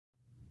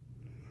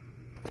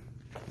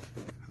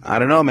I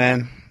don't know,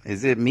 man.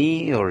 Is it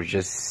me or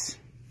just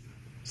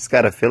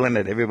got a feeling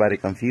that everybody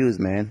confused,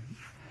 man?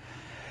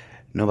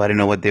 Nobody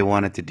know what they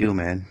wanted to do,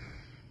 man.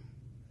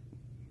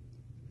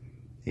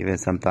 Even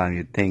sometimes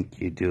you think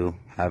you do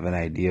have an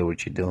idea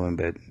what you're doing,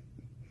 but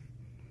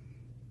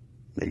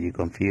that you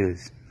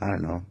confused. I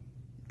don't know.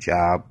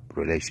 Job,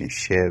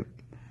 relationship,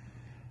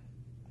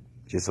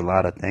 just a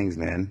lot of things,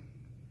 man.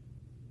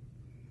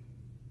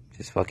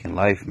 Just fucking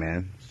life,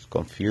 man. It's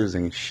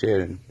confusing shit.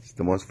 And it's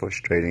the most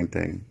frustrating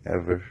thing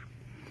ever.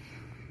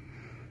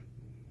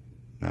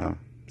 No,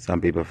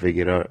 some people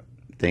figure out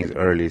things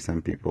early.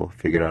 Some people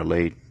figure it out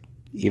late.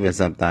 Even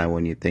sometimes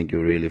when you think you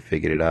really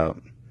figured it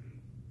out,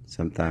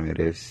 sometimes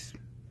it's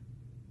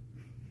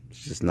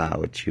just not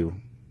what you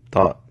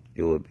thought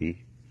it would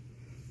be.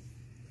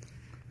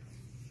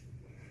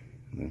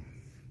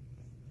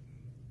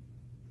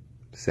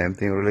 Same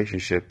thing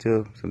relationship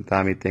too.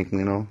 Sometimes you think,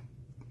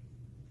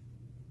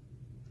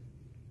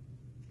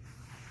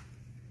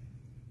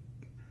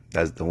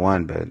 that's the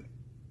one, but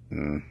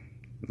mm,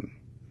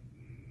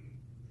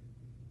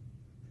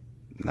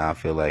 now I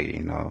feel like,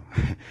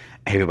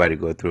 everybody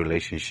go through a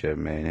relationship,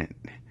 man.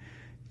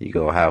 You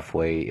go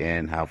halfway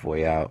in,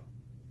 halfway out.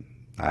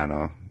 I don't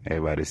know.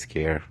 Everybody's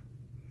scared.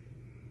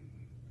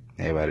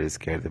 Everybody's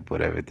scared to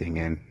put everything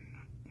in.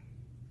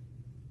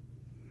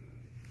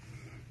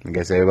 I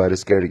guess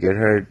everybody's scared to get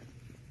hurt.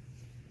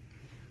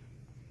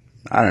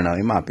 I don't know.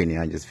 In my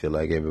opinion, I just feel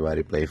like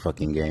everybody play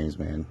fucking games,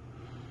 man.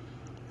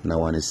 No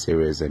one is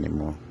serious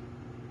anymore.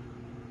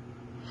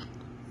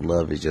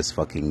 Love is just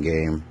fucking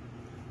game.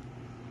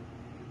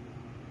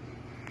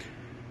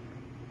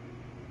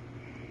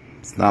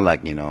 It's not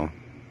like,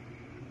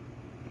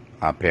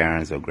 our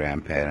parents or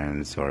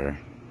grandparents or,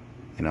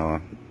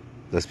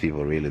 those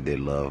people really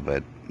did love.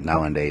 But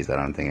nowadays, I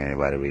don't think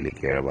anybody really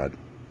care about.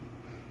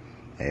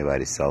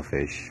 Everybody's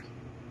selfish.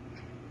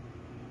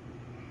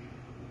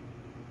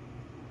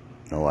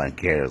 No one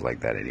cares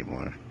like that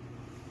anymore.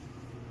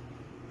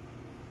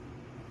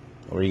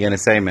 What are you gonna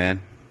say,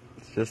 man?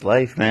 It's just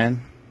life,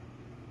 man.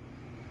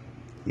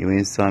 You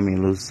win some, you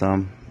lose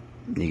some.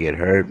 You get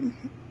hurt.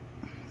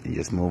 You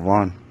just move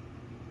on.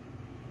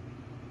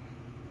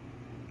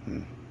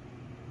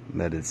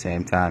 But at the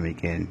same time, you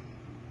can,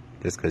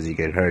 just because you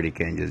get hurt, you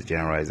can't just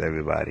generalize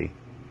everybody.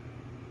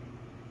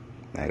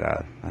 Like,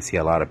 I see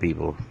a lot of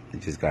people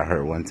that just got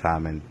hurt one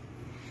time and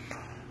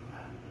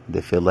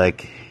they feel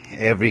like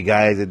every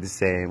guy is the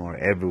same or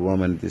every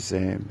woman is the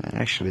same.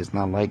 Actually, it's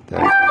not like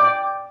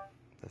that.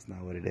 That's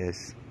not what it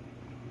is.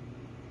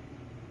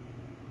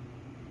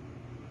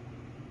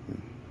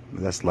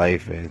 That's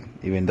life, and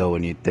even though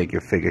when you think you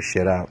figure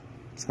shit out,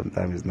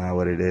 sometimes it's not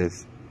what it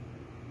is.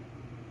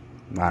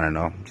 I don't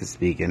know, just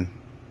speaking.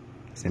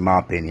 It's in my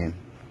opinion.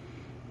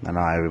 I know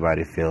how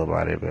everybody feel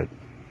about it, but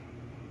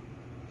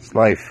it's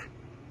life.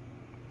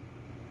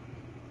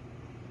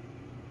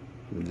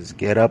 Just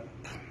get up,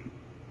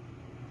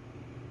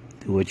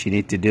 do what you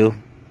need to do,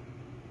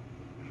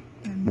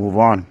 and move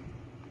on.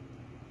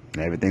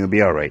 And everything will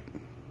be alright.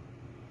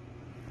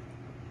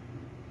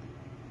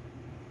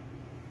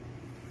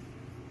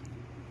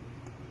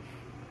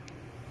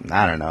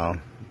 I don't know.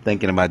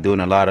 Thinking about doing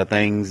a lot of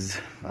things.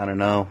 I don't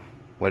know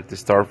where to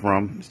start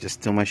from. It's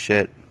just too much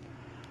shit.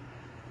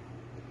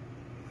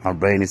 My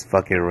brain is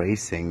fucking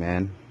racing,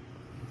 man.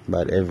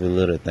 About every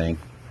little thing.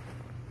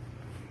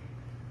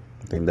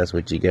 I think that's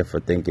what you get for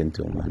thinking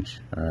too much.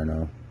 I don't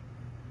know.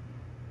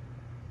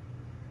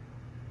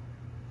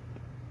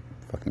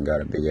 Fucking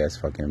got a big ass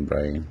fucking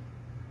brain.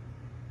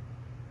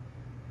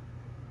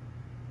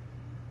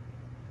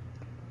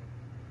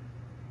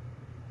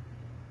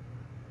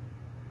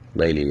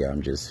 Lately,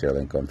 I'm just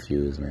feeling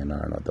confused, man. I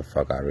don't know what the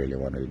fuck I really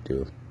want to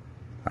do.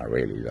 I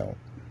really don't.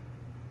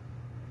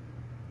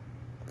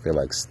 I feel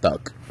like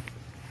stuck.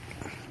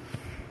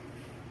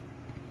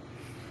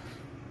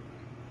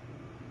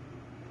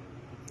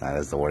 That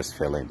is the worst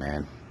feeling,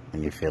 man.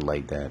 When you feel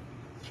like that.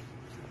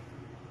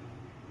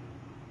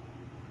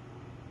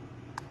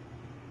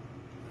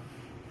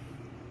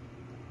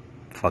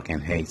 Fucking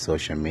hate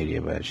social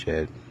media, but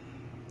shit.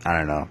 I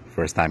don't know.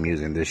 First time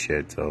using this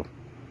shit, so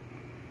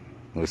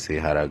we'll see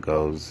how that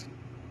goes.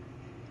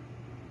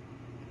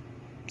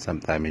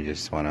 Sometimes you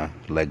just want to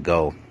let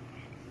go.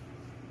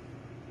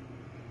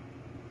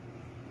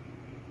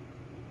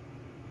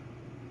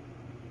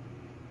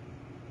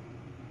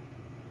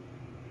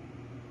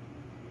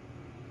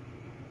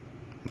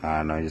 I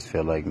don't know, I just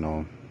feel like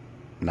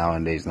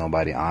nowadays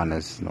nobody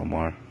honest no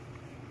more.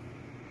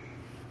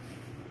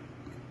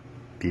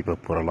 People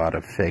put a lot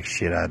of fake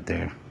shit out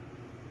there.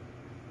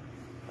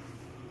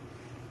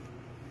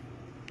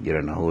 You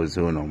don't know who is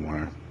who no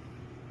more.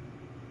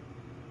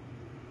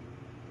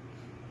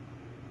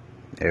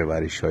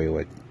 Everybody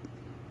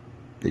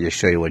they just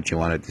show you what you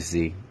wanted to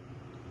see.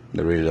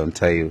 They really don't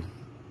tell you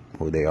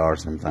who they are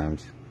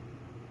sometimes.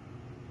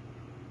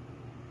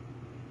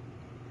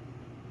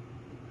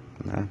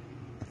 Yeah.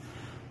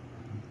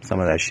 Some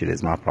of that shit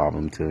is my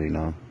problem too,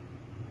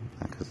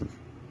 because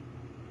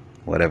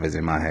whatever's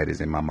in my head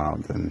is in my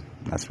mouth, and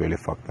that's really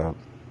fucked up.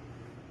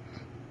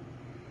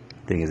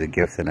 I think it's a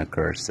gift and a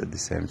curse at the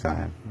same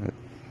time. But,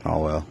 oh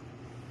well.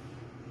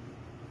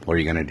 What are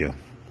you gonna do?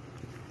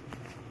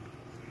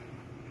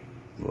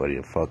 What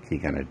the fuck you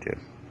gonna do?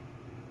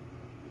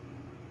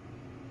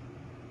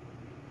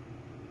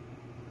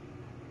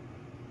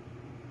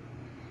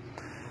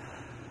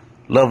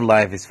 Love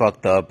life is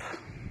fucked up.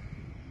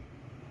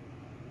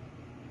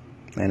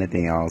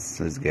 Anything else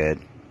is good.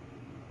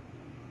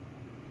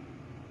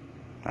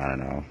 I don't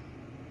know.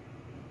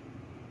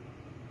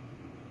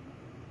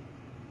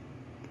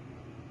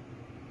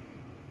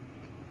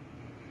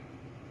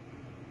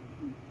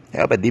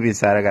 Yeah, but deep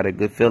inside I got a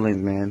good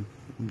feelings, man.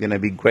 I'm gonna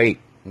be great.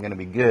 I'm gonna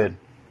be good.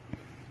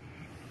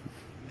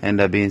 End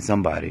up being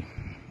somebody.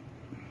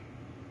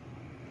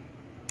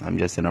 I'm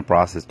just in a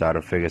process trying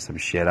to figure some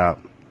shit out.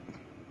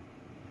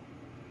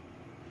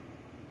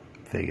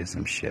 Figure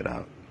some shit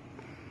out.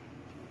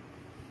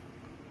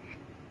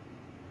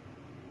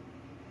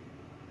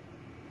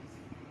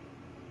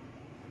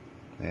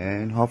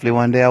 And hopefully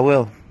one day I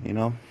will, you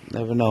know?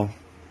 Never know.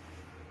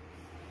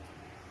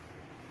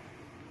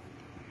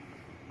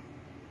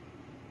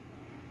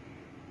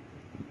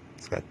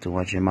 It's got too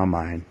much in my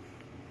mind.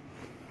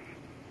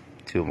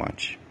 Too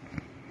much.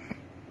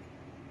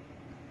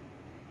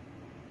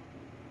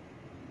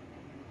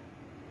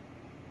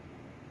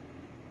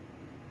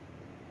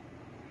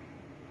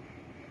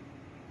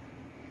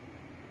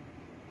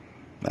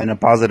 On the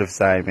positive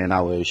side, man,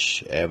 I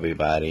wish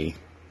everybody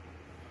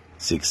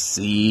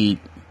succeed,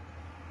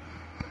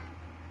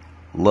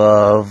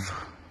 love,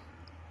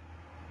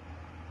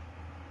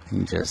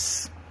 and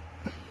just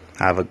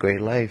have a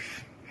great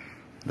life.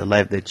 The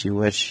life that you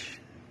wish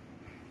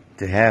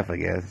to have, I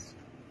guess.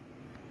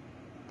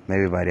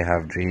 Everybody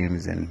have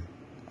dreams and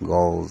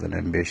goals and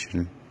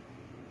ambition.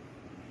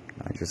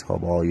 I just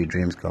hope all your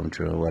dreams come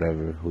true,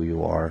 whatever, who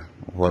you are,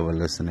 whoever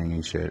listening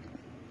and shit.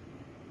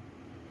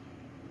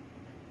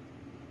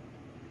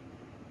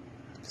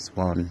 Just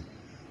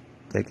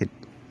take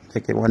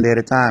it one day at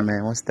a time,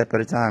 man, one step at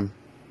a time.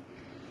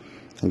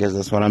 I guess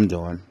that's what I'm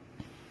doing.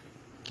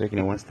 Taking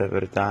it one step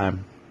at a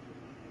time.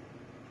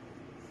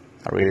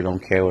 I really don't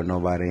care what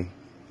nobody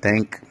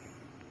think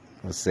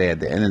or say. At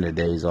the end of the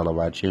day, it's all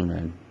about you,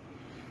 man.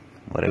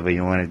 Whatever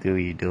you want to do,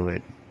 you do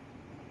it.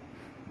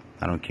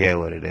 I don't care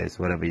what it is,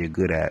 whatever you're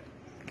good at.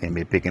 It can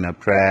be picking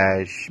up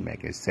trash,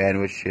 making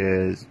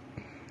sandwiches,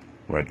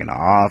 work in an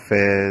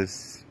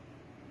office,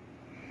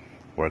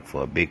 work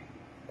for a big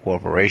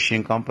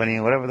corporation company,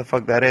 whatever the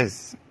fuck that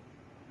is.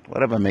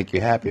 Whatever make you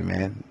happy,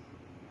 man.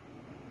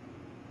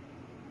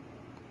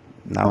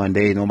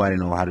 Nowadays, nobody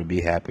know how to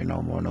be happy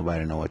no more.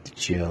 Nobody know what to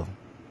chill.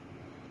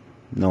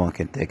 No one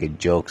can take a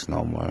jokes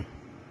no more.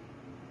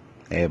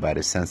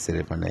 Everybody's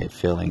sensitive on their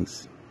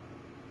feelings.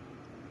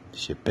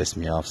 Shit piss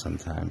me off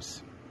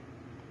sometimes.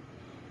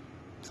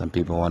 Some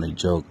people want to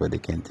joke, but they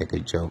can't take a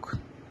joke.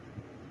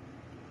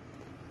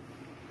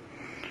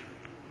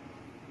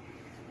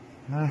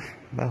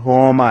 But who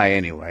am I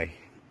anyway?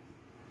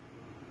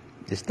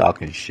 Just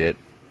talking shit.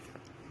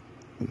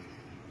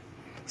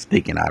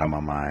 Speaking out of my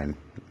mind.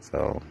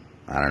 So,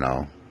 I don't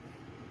know.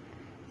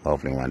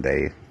 Hopefully one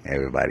day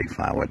everybody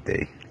find what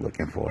they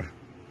looking for.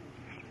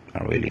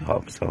 I really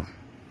hope so.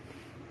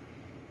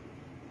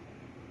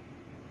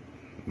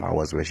 I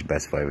always wish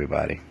best for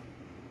everybody.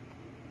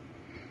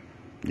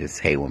 Just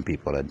hate when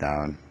people are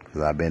down.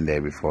 Because I've been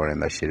there before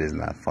and that shit is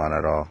not fun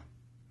at all.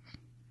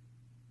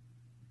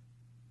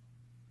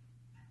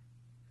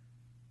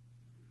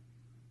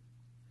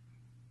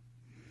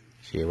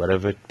 Shit,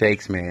 whatever it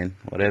takes, man.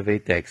 Whatever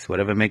it takes.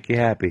 Whatever make you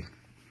happy.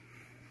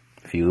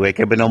 If you wake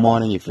up in the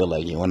morning, you feel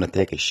like you want to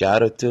take a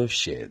shot or two,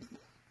 shit.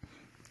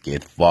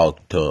 Get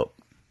fucked up.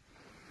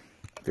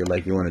 Feel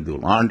like you want to do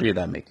laundry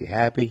that make you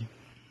happy,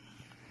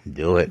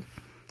 do it.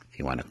 If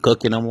you want to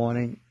cook in the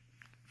morning,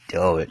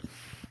 do it.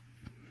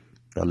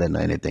 Don't let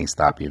anything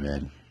stop you,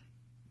 man.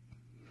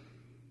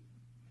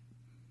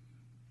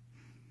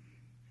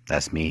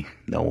 That's me.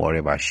 Don't worry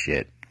about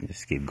shit.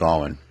 Just keep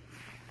going.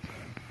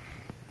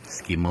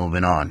 Just keep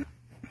moving on.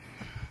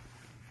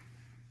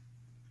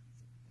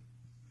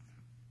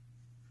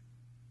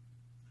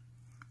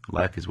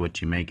 Life is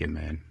what you make it,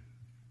 man.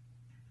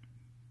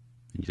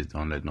 You just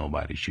don't let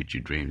nobody shoot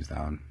your dreams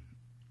down.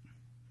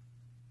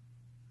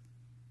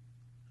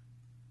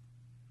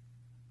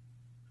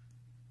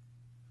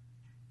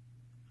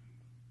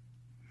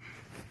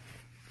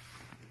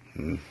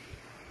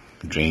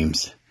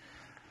 Dreams.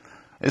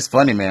 It's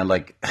funny, man.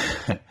 Like,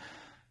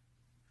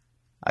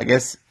 I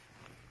guess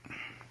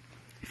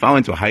if I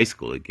went to high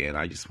school again,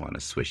 I just want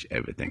to switch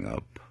everything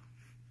up.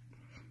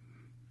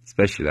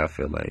 Especially, I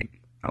feel like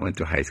I went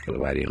to high school,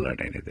 but I didn't learn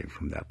anything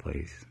from that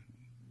place.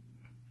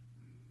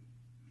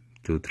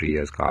 2-3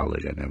 years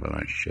college, I never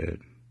learned shit.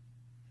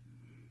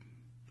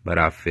 But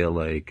I feel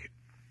like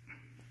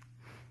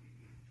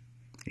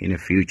in the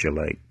future,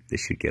 like, they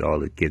should get all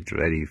the kids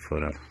ready for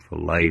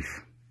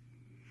life.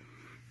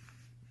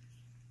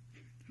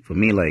 For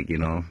me, like, you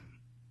know,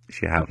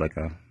 should have like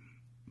a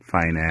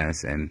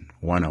finance and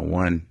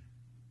one-on-one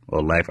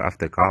or life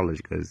after college,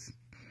 because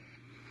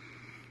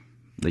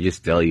they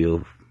just tell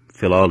you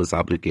fill all these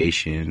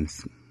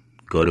applications,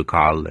 go to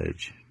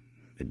college.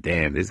 But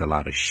damn, there's a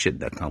lot of shit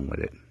that come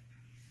with it.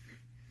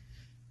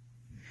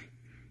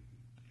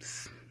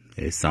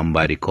 There's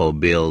somebody called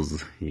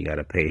bills. You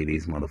gotta pay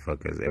these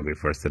motherfuckers every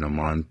first of the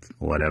month,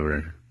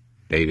 whatever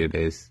date it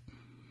is.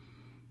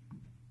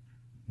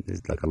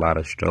 There's like a lot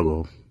of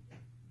struggle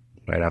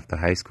right after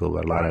high school,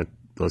 but a lot of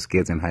those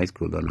kids in high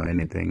school don't know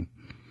anything.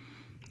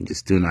 They're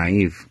just too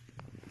naive.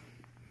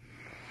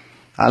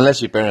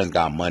 Unless your parents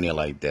got money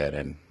like that,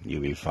 and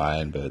you'll be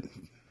fine, but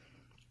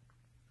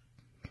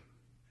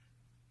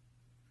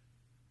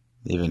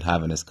even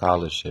having a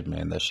scholarship,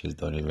 man, that shit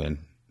don't even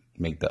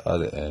make the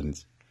other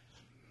ends.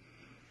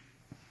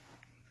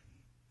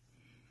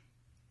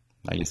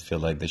 I just feel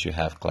like they should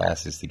have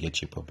classes to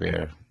get you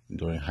prepared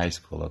during high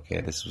school. Okay,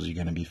 this is what you're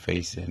going to be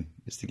facing.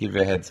 Just to give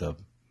you a heads up.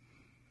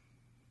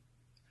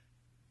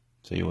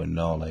 So you would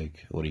know,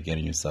 like, what you're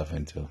getting yourself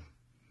into.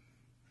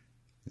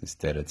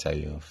 Instead of tell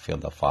you, fill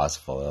the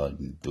FAFSA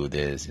and do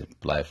this,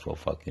 apply for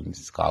fucking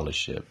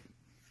scholarship.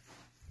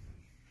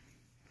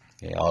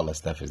 Yeah, all that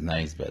stuff is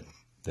nice, but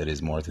there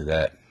is more to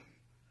that.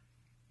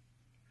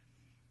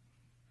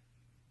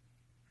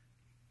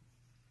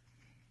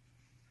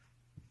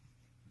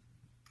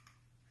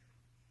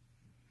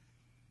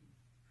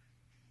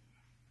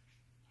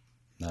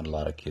 Not a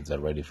lot of kids are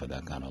ready for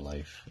that kind of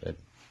life.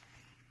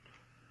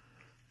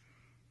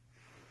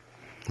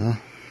 Huh?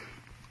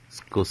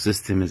 School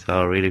system is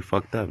already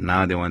fucked up.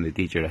 Now they want the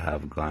teacher to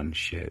have gun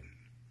shit.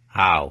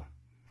 How?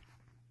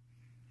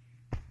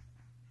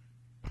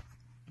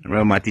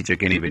 Remember, my teacher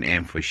can't even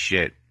aim for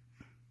shit.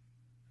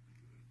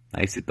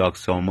 I used to talk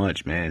so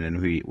much, man,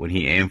 and when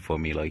he aimed for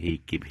me, like, he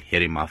keep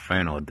hitting my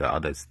friend or the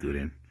other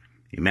student.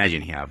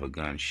 Imagine he have a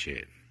gun,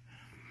 shit.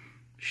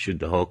 Shoot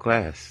the whole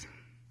class.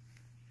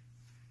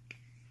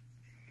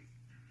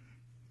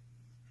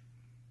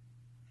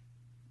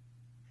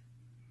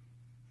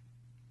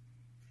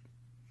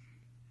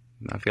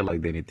 I feel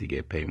like they need to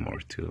get paid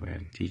more too,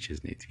 man.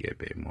 Teachers need to get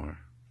paid more.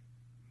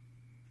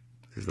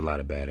 There's a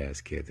lot of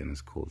badass kids in the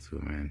school too,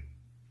 man.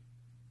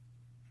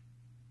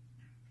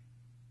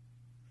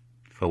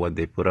 For what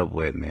they put up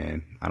with,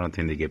 man, I don't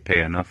think they get paid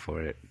enough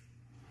for it.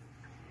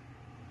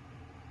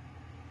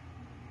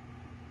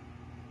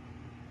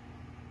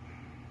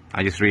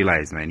 I just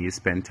realized, man, you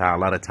spend a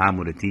lot of time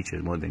with the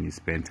teachers more than you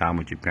spend time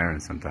with your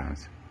parents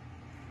sometimes.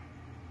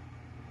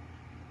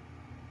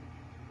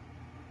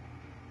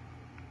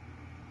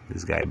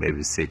 This guy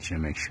babysits you,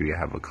 make sure you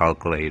have a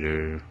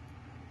calculator,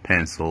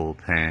 pencil,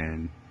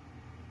 pen.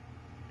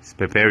 Just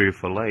prepare you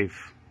for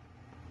life.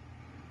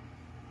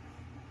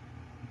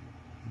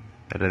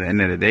 But at the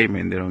end of the day,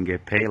 man, they don't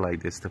get paid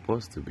like they're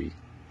supposed to be.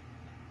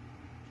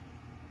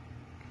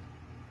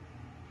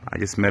 I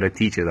just met a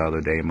teacher the other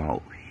day.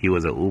 He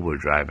was an Uber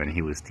driver and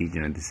he was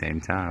teaching at the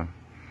same time.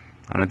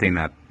 I don't think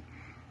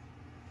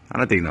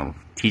no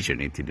teacher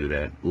need to do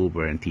that.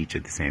 Uber and teach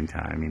at the same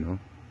time, you know.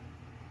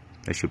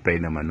 They should pay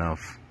them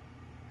enough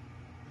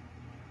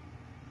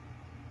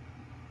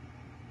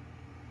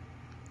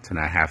to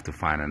not have to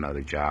find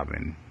another job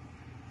and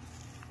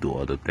do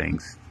other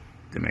things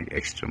to make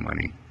extra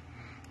money,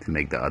 to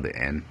make the other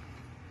end.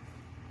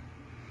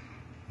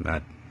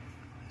 But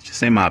it's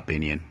just in my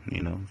opinion,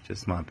 you know,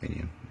 just my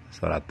opinion.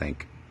 That's what I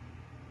think.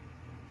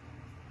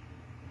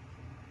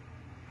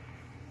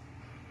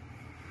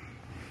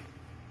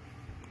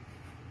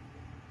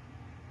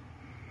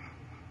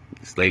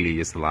 It's lately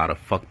just a lot of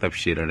fucked up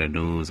shit on the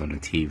news, on the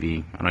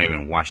TV. I don't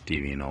even watch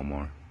TV no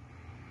more.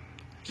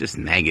 It's just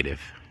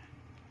negative.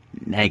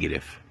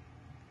 Negative.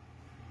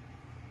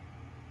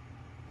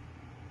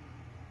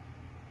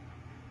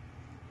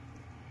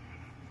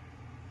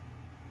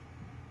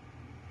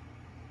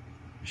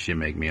 Shit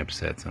make me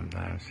upset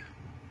sometimes.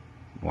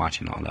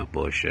 Watching all that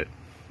bullshit.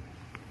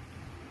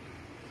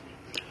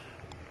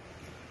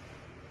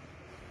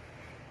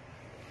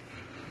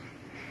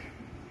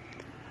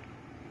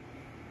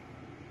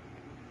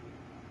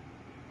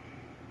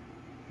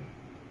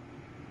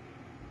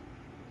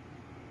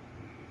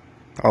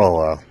 Oh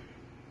well.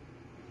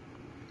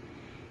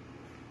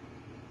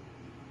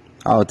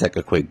 I'll take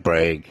a quick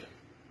break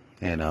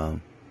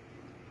and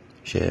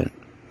shit.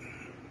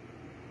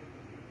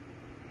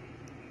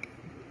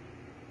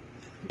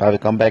 Probably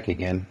come back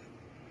again.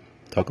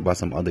 Talk about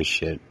some other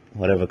shit.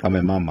 Whatever come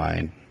in my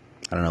mind.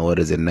 I don't know what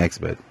is it next,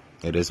 but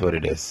it is what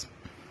it is.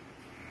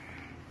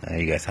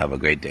 You guys have a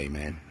great day,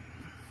 man.